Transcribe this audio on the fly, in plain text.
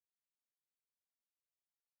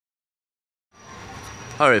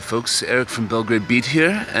Alright folks, Eric from Belgrade Beat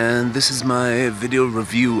here, and this is my video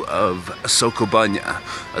review of Soko Banja,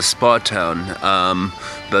 a spa town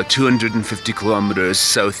about 250 kilometers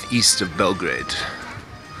southeast of Belgrade.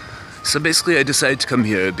 So basically I decided to come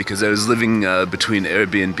here because I was living between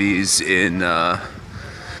Airbnbs in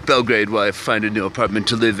Belgrade while I find a new apartment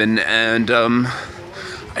to live in, and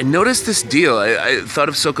I noticed this deal. I thought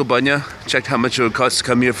of Soko Banja, checked how much it would cost to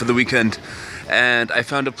come here for the weekend, and I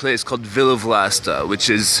found a place called Villa Vlasta, which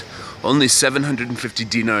is only 750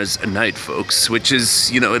 dinars a night, folks, which is,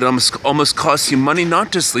 you know, it almost costs you money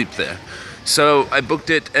not to sleep there. So I booked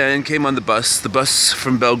it and came on the bus. The bus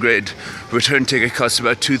from Belgrade, return ticket costs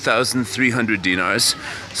about 2,300 dinars.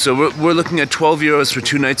 So we're looking at 12 euros for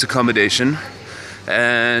 2 nights accommodation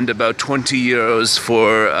and about 20 euros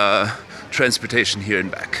for transportation here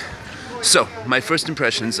and back. So, my first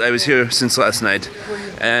impressions, I was here since last night,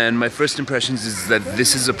 and my first impressions is that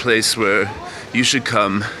this is a place where you should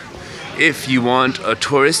come if you want a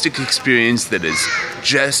touristic experience that is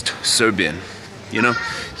just Serbian. You know,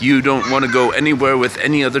 you don't want to go anywhere with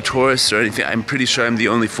any other tourists or anything. I'm pretty sure I'm the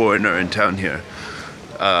only foreigner in town here,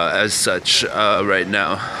 as such, right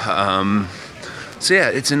now. So yeah,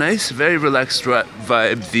 it's a nice, very relaxed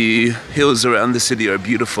vibe. The hills around the city are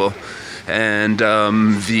beautiful. And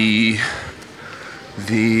the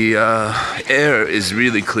air is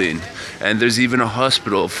really clean, and there's even a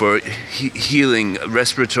hospital for healing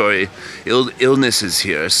respiratory illnesses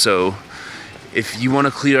here. So if you want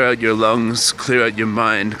to clear out your lungs, clear out your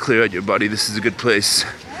mind, clear out your body, this is a good place.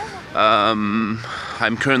 I'm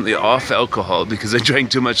currently off alcohol because I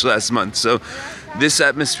drank too much last month, so this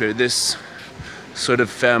atmosphere, this sort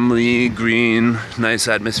of family, green, nice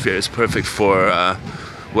atmosphere is perfect for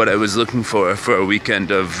what I was looking for a weekend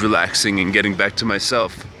of relaxing and getting back to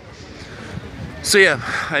myself. So yeah,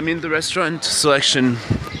 I mean, the restaurant selection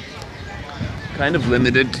kind of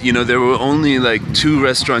limited. You know, there were only like 2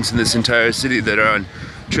 restaurants in this entire city that are on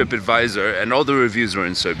TripAdvisor, and all the reviews were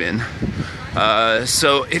in Serbian.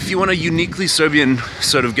 So if you want a uniquely Serbian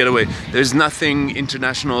sort of getaway, there's nothing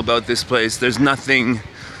international about this place. There's nothing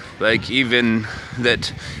like even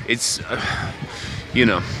that it's, you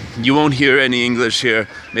know, you won't hear any English here.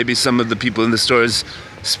 Maybe some of the people in the stores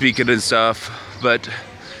speak it and stuff, but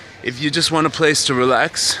if you just want a place to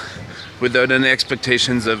relax without any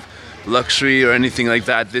expectations of luxury or anything like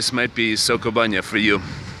that, this might be Soko Banja for you.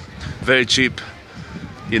 Very cheap,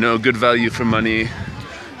 you know, good value for money,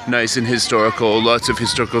 nice and historical, lots of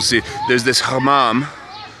historical. See, there's this hammam,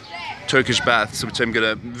 Turkish baths, which I'm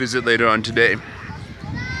gonna visit later on today.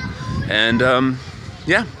 And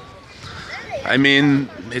yeah, I mean,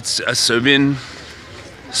 it's a Serbian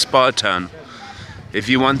spa town. If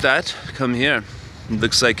you want that, come here. It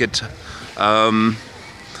looks like it,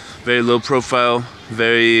 very low profile,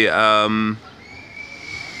 very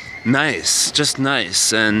nice, just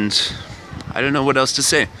nice, and I don't know what else to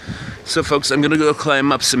say. So folks, I'm gonna go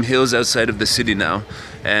climb up some hills outside of the city now,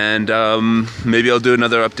 and maybe I'll do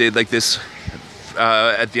another update like this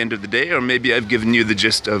at the end of the day, or maybe I've given you the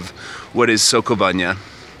gist of what is Soko Banja.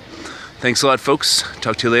 Thanks a lot, folks.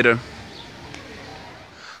 Talk to you later.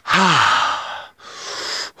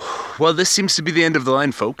 Well, this seems to be the end of the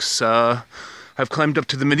line, folks. I've climbed up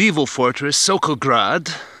to the medieval fortress,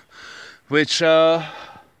 Sokograd, which, yeah,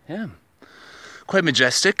 quite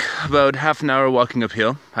majestic. About half an hour walking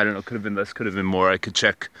uphill. I don't know, could have been less, could have been more. I could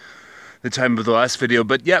check the time of the last video,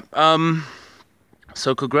 but yeah,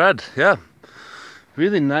 Sokograd, yeah.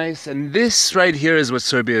 Really nice, and this right here is what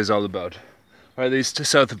Serbia is all about. Or at least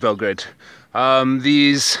south of Belgrade.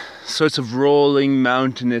 These sorts of rolling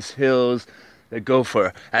mountainous hills that go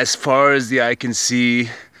for as far as the eye can see,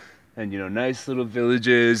 and you know, nice little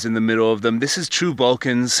villages in the middle of them. This is true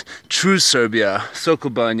Balkans, true Serbia, Soko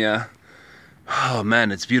Banja. Oh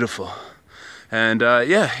man, it's beautiful. And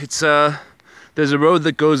yeah, it's there's a road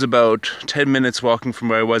that goes about 10 minutes walking from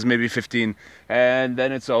where I was, maybe 15, and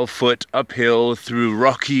then it's all foot uphill through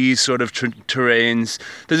rocky sort of terrains.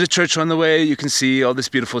 There's a church on the way, you can see all this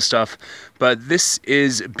beautiful stuff, but this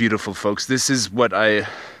is beautiful, folks. This is what I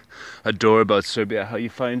adore about Serbia, how you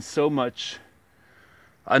find so much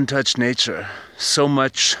untouched nature, so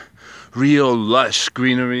much real lush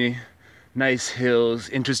greenery, nice hills,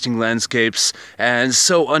 interesting landscapes, and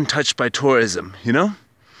so untouched by tourism, you know?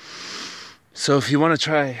 So if you want to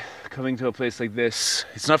try coming to a place like this,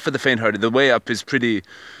 it's not for the faint-hearted. The way up is pretty,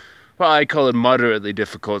 well, I call it moderately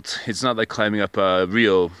difficult. It's not like climbing up a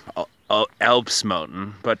real Alps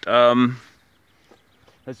mountain, but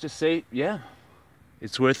let's just say, yeah,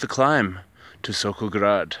 it's worth the climb to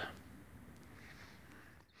Sokograd.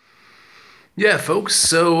 Yeah, folks,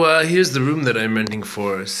 so here's the room that I'm renting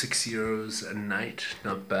for €6 a night.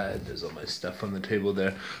 Not bad. There's all my stuff on the table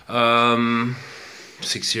there.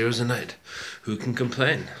 €6 a night. Who can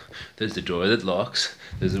complain? There's the door that locks.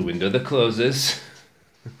 There's a window that closes.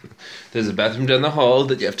 There's a bathroom down the hall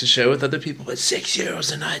that you have to share with other people. But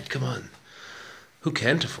 €6 a night, come on. Who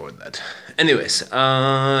can't afford that? Anyways,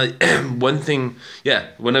 one thing, yeah,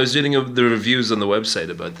 when I was reading the reviews on the website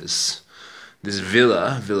about this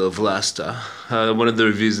Villa Vlasta, one of the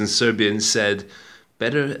reviews in Serbian said,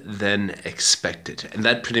 better than expected. And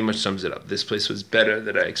that pretty much sums it up. This place was better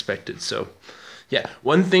than I expected. So, yeah,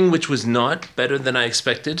 one thing which was not better than I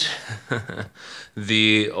expected,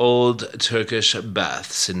 the old Turkish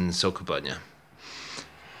baths in Soko Banja.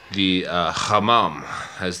 The hammam,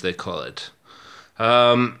 as they call it.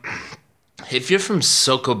 If you're from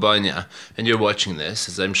Soko Banja and you're watching this,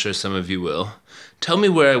 as I'm sure some of you will, tell me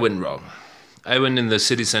where I went wrong. I went in the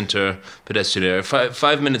city center pedestrian area,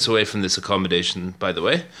 5 minutes away from this accommodation, by the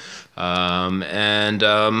way. I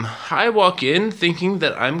walk in thinking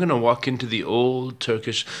that I'm going to walk into the old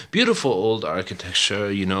Turkish, beautiful old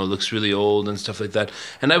architecture, you know, looks really old and stuff like that.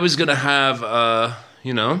 And I was going to have,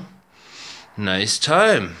 nice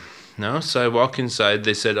time. No, so I walk inside.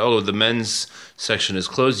 They said, oh, the men's section is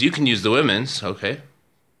closed. You can use the women's. Okay,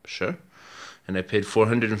 sure. And I paid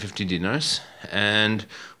 450 dinars. And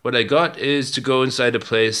what I got is to go inside a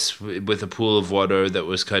place with a pool of water that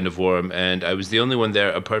was kind of warm. And I was the only one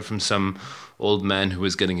there apart from some old man who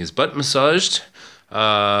was getting his butt massaged.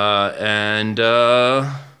 That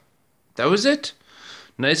was it.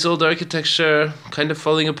 Nice old architecture, kind of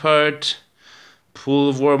falling apart. Pool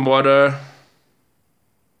of warm water.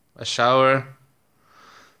 A shower.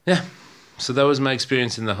 Yeah. So that was my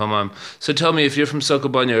experience in the hammam. So tell me, if you're from Soko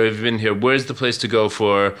Banja or if you've been here, where's the place to go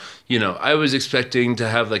for, you know, I was expecting to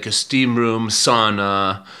have like a steam room,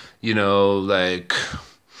 sauna, you know, like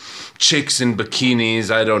chicks in bikinis,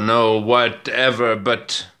 I don't know, whatever,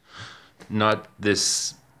 but not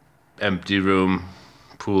this empty room,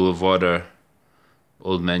 pool of water,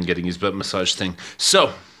 old man getting his butt massage thing.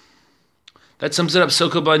 So, that sums it up.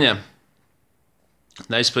 Soko Banja.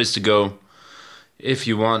 Nice place to go if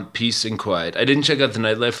you want peace and quiet. I didn't check out the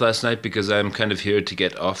nightlife last night because I'm kind of here to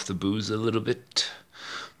get off the booze a little bit.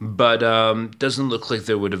 But doesn't look like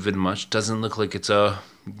there would have been much. Doesn't look like it's a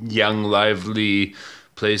young, lively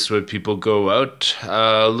place where people go out.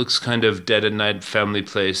 Looks kind of dead at night, family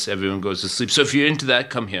place. Everyone goes to sleep. So if you're into that,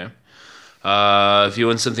 come here. If you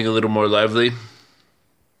want something a little more lively,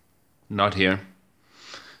 not here.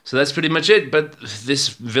 So that's pretty much it. But this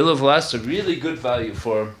Villa Vlasta, really good value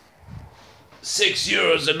for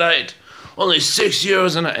 €6 a night. Only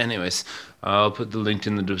 €6 a night. Anyways, I'll put the link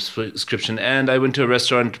in the description. And I went to a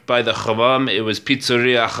restaurant by the hammam. It was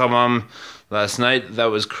Pizzeria Hammam last night. That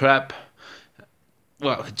was crap.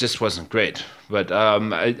 Well, it just wasn't great. But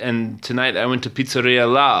and tonight I went to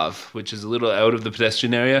Pizzeria Lav, which is a little out of the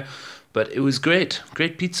pedestrian area. But it was great.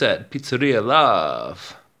 Great pizza at Pizzeria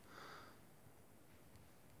Lav.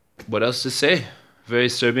 What else to say? Very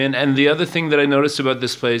Serbian. And the other thing that I noticed about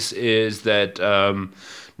this place is that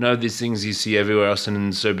none of these things you see everywhere else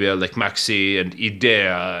in Serbia, like Maxi and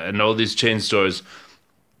Idea and all these chain stores,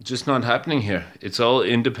 just not happening here. It's all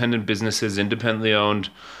independent businesses, independently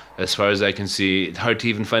owned, as far as I can see. It's hard to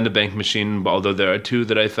even find a bank machine, although there are two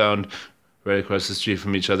that I found right across the street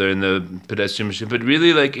from each other in the pedestrian machine. But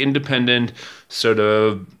really like independent, sort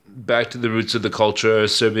of back to the roots of the culture,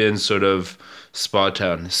 Serbian sort of spa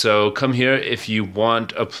town. So come here if you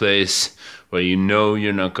want a place where you know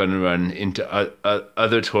you're not going to run into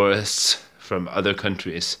other tourists from other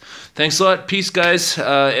countries. Thanks a lot. Peace, guys.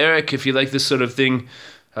 Eric, if you like this sort of thing,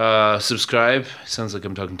 subscribe. Sounds like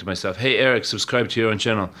I'm talking to myself. Hey, Eric, subscribe to your own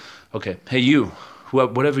channel. Okay. Hey, you,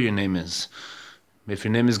 whatever your name is. If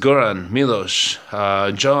your name is Goran, Milos,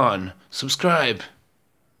 John, subscribe.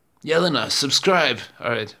 Yelena, subscribe.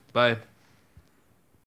 All right. Bye.